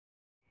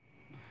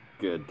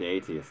Good day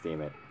to you, steam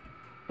it.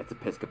 It's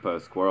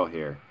Episcopo Squirrel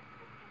here,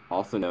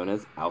 also known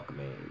as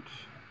Mage.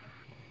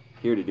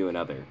 Here to do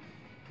another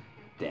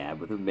dab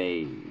with a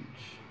mage.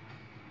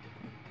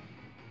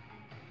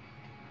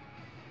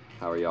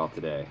 How are y'all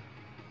today?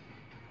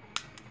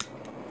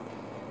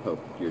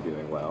 Hope you're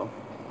doing well.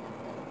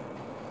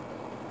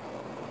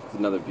 It's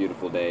another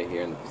beautiful day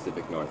here in the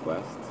Pacific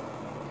Northwest.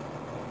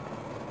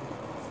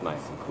 It's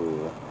nice and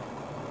cool.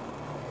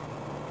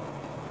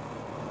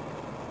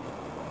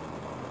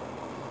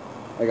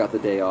 I got the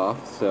day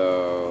off,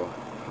 so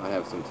I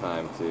have some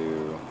time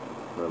to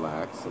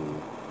relax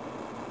and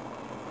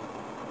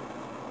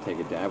take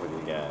a dab with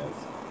you guys.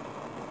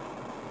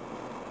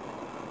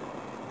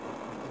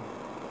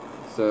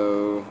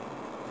 So,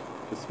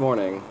 this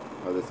morning,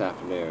 or this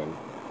afternoon,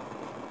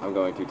 I'm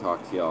going to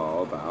talk to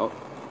y'all about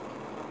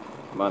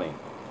money.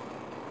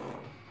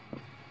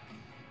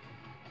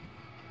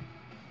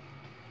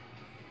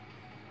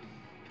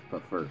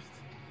 But first,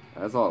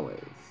 as always,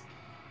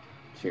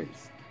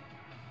 cheers.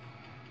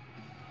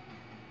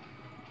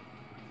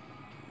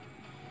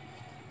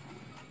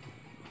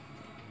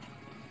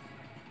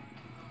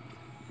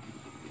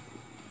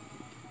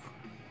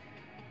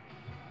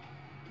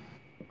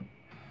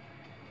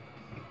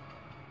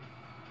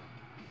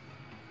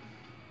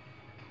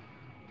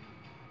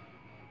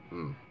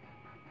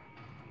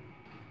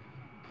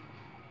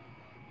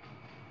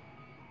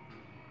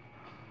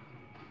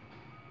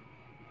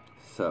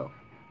 So,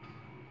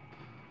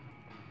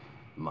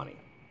 money.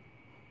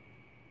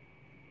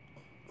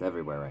 It's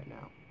everywhere right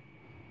now.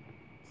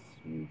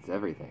 It's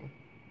everything.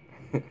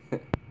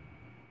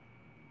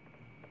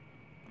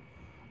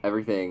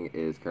 Everything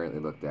is currently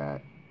looked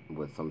at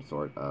with some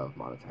sort of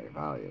monetary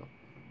value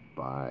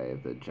by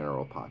the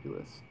general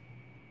populace.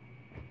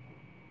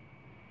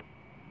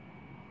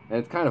 And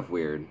it's kind of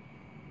weird,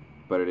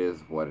 but it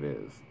is what it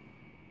is.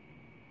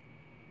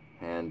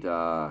 And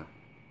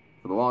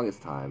for the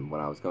longest time, when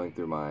I was going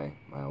through my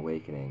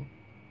awakening,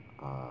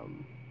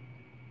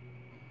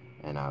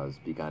 and I was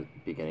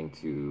beginning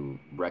to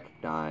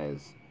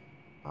recognize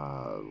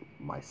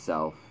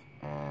myself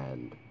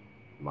and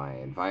my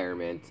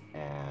environment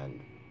and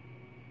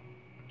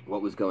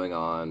what was going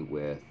on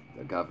with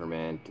the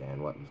government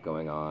and what was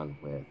going on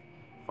with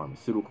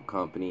pharmaceutical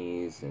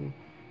companies and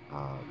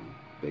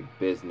big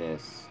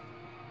business.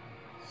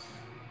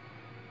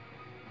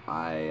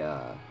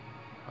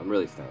 I'm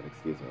really stoned,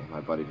 excuse me. My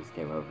buddy just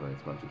came over and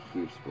smoked a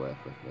huge spliff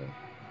with me.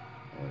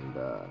 And,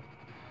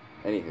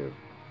 anywho,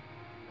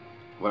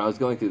 when I was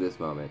going through this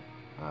moment,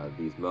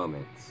 these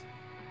moments,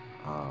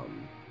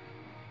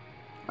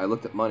 I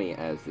looked at money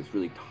as this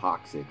really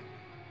toxic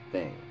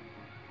thing.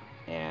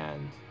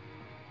 And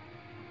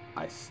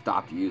I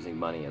stopped using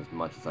money as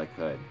much as I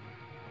could.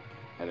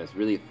 And it's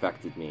really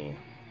affected me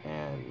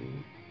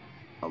in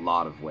a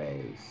lot of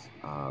ways.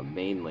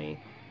 Mainly,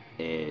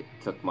 it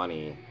took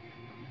money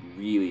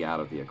really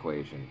out of the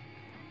equation.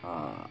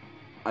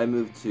 I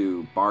moved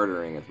to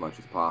bartering as much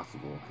as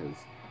possible because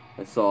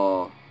I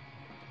saw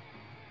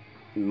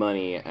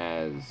money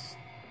as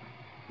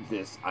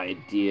this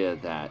idea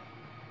that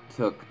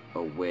took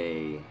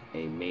away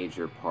a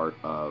major part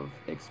of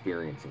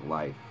experiencing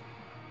life.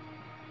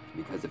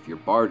 Because if you're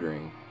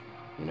bartering,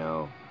 you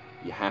know,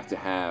 you have to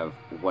have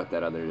what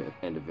that other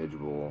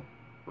individual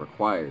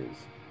requires.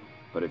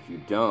 But if you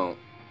don't,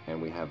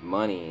 and we have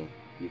money,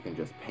 you can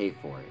just pay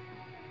for it.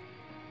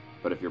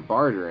 But if you're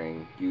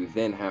bartering, you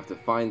then have to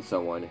find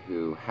someone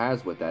who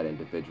has what that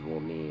individual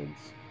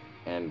needs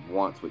and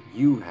wants what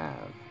you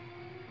have.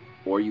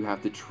 Or you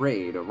have to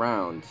trade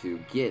around to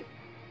get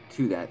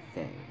to that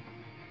thing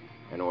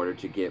in order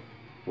to get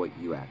what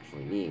you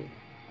actually need.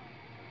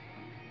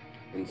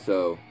 And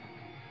so,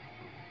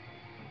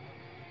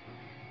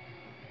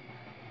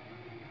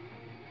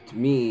 to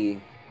me,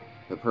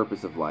 the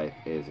purpose of life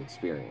is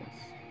experience.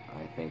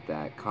 I think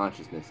that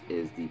consciousness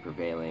is the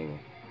prevailing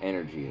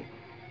energy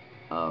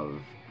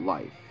of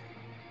life,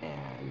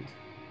 and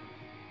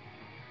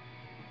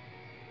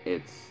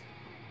its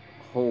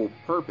whole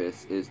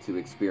purpose is to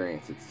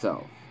experience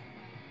itself,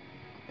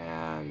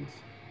 and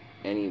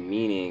any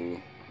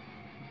meaning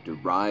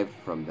derived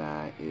from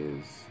that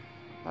is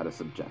at a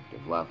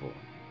subjective level.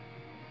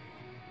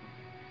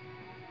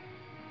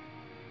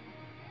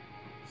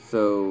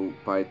 So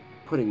by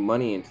putting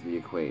money into the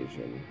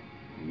equation,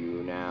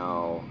 you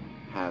now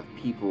have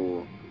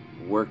people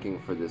working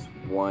for this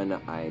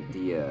one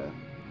idea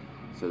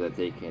so that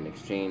they can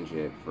exchange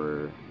it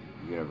for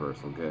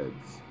universal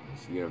goods.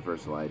 This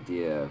universal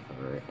idea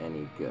for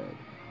any good.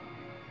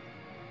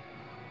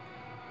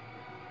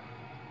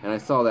 And I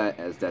saw that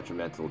as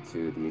detrimental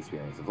to the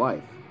experience of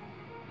life.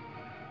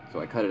 So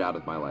I cut it out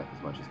of my life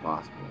as much as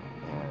possible.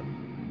 And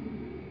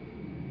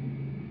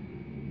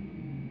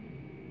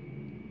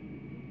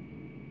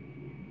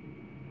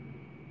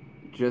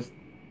just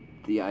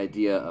the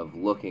idea of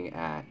looking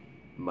at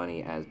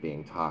money as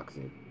being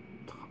toxic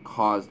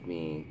caused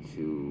me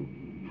to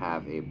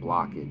have a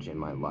blockage in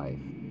my life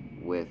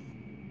with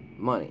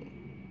money.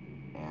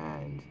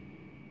 And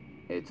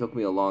it took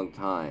me a long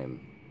time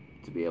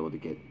to be able to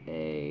get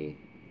a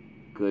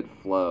good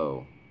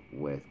flow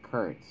with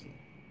currency,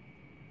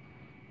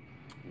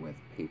 with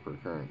paper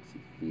currency,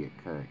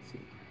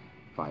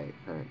 fiat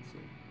currency.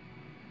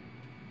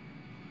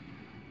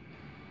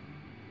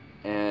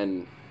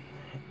 And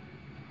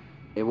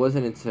it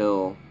wasn't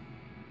until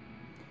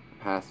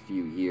the past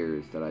few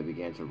years that I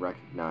began to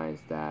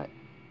recognize that,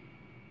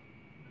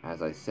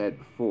 as I said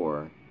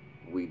before,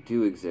 we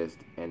do exist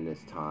in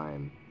this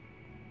time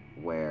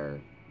where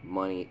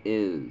money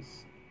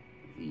is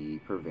the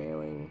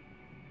prevailing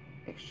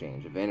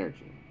exchange of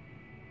energy.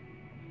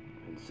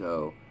 And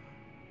so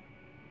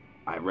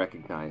I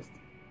recognized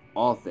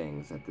all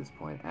things at this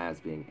point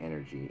as being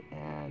energy,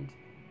 and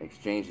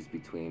exchanges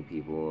between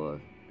people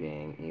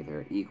being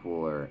either equal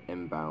or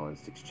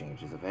imbalanced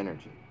exchanges of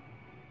energy.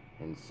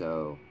 And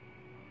so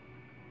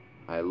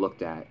I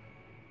looked at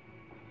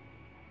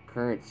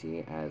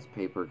currency, as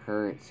paper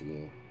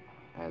currency,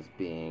 as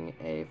being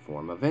a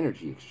form of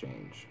energy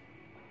exchange.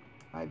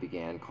 I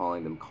began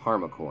calling them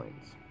karma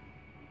coins,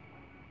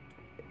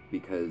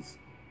 because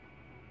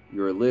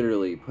you're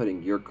literally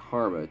putting your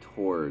karma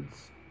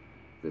towards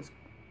this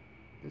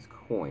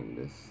coin,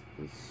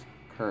 this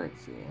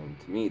currency. And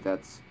to me,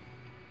 that's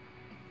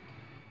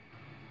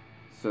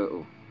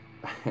so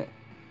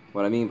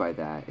what I mean by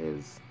that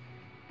is,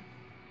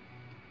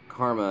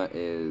 karma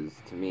is,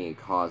 to me,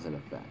 cause and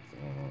effect,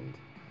 and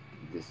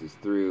this is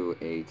through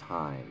a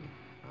time,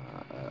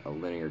 a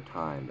linear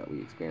time that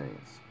we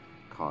experience,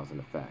 cause and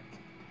effect.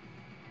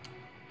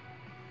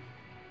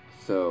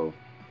 So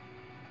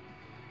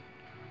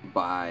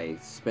by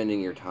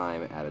spending your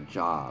time at a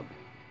job,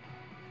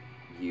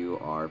 you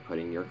are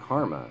putting your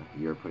karma,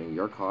 you're putting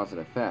your cause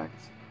and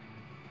effect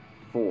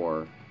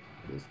for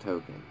this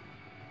token.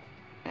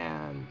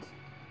 And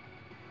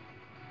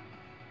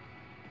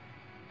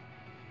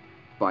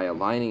by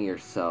aligning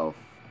yourself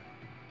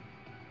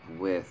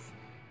with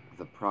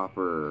the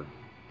proper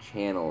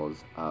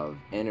channels of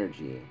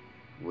energy,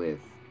 with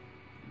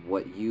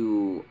what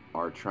you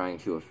are trying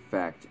to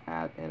affect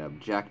at an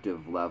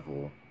objective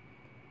level,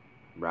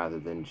 rather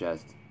than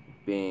just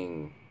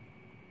being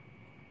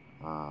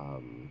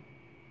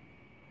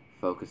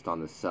focused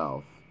on the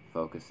self,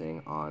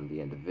 focusing on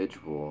the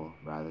individual,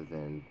 rather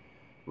than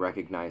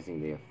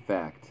recognizing the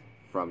effect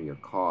from your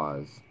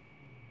cause,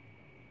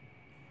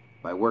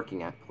 by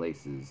working at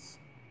places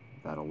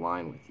that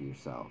align with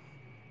yourself,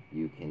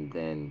 you can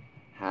then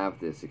have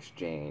this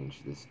exchange,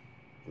 this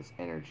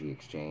energy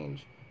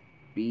exchange,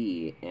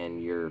 be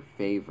in your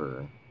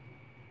favor,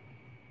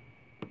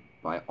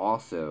 by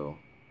also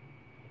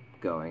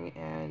going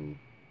and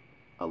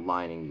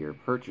aligning your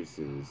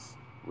purchases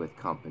with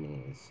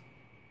companies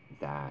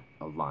that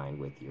align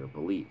with your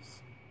beliefs.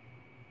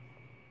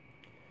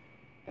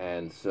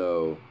 And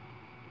so,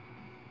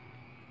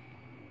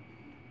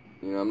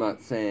 I'm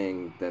not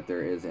saying that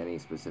there is any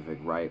specific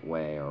right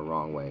way or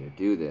wrong way to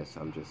do this.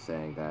 I'm just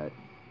saying that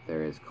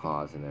there is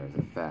cause and there is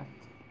effect.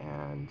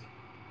 And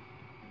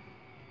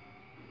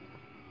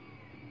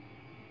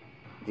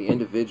the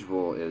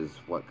individual is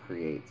what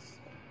creates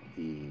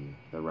the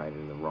right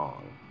and the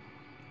wrong.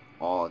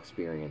 All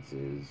experience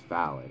is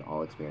valid.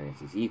 All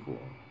experience is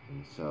equal.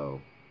 And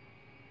so,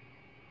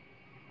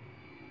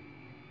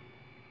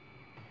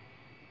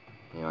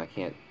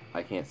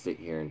 I can't sit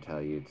here and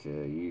tell you to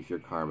use your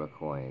karma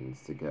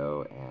coins to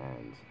go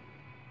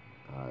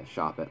and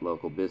shop at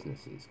local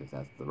businesses, because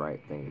that's the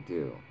right thing to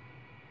do.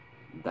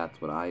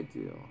 That's what I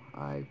do.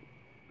 I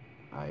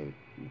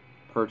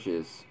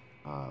purchase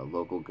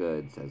local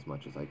goods as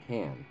much as I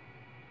can,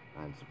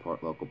 and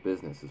support local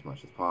business as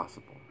much as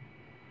possible.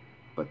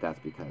 But that's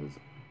because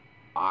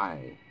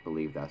I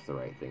believe that's the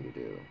right thing to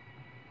do.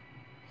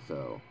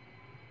 So,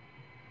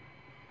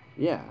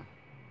 yeah.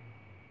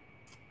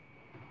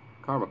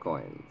 Karma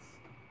coins.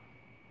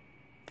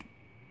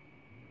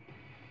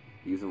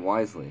 Use them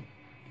wisely,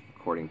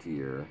 according to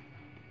your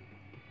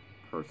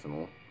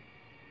personal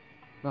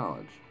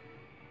knowledge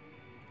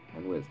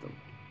and wisdom.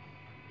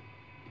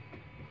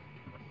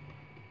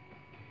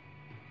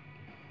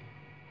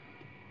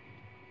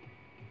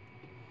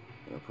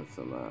 I'm gonna put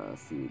some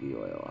CBD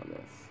oil on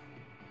this.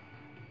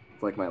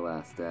 It's like my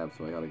last stab,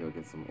 so I gotta go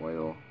get some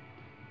oil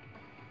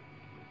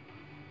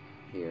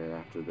here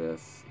after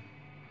this.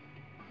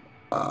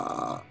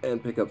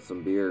 And pick up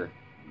some beer.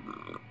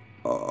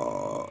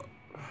 If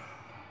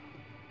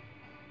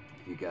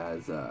you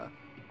guys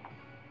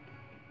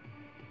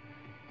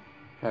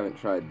haven't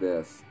tried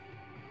this,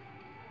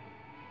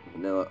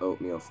 vanilla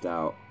oatmeal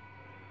stout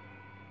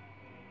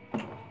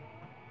by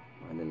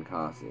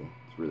Ninkasi,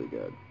 it's really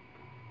good.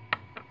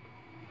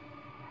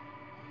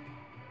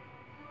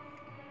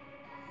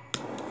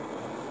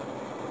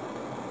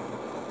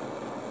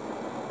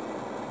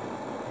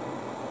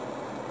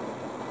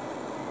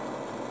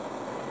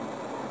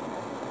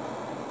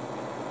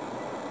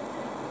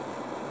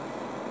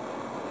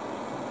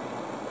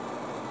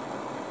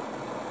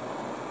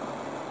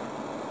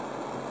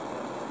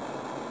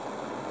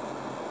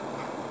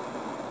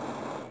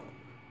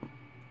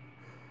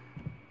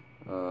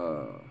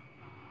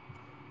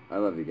 I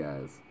love you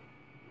guys.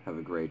 Have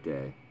a great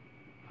day.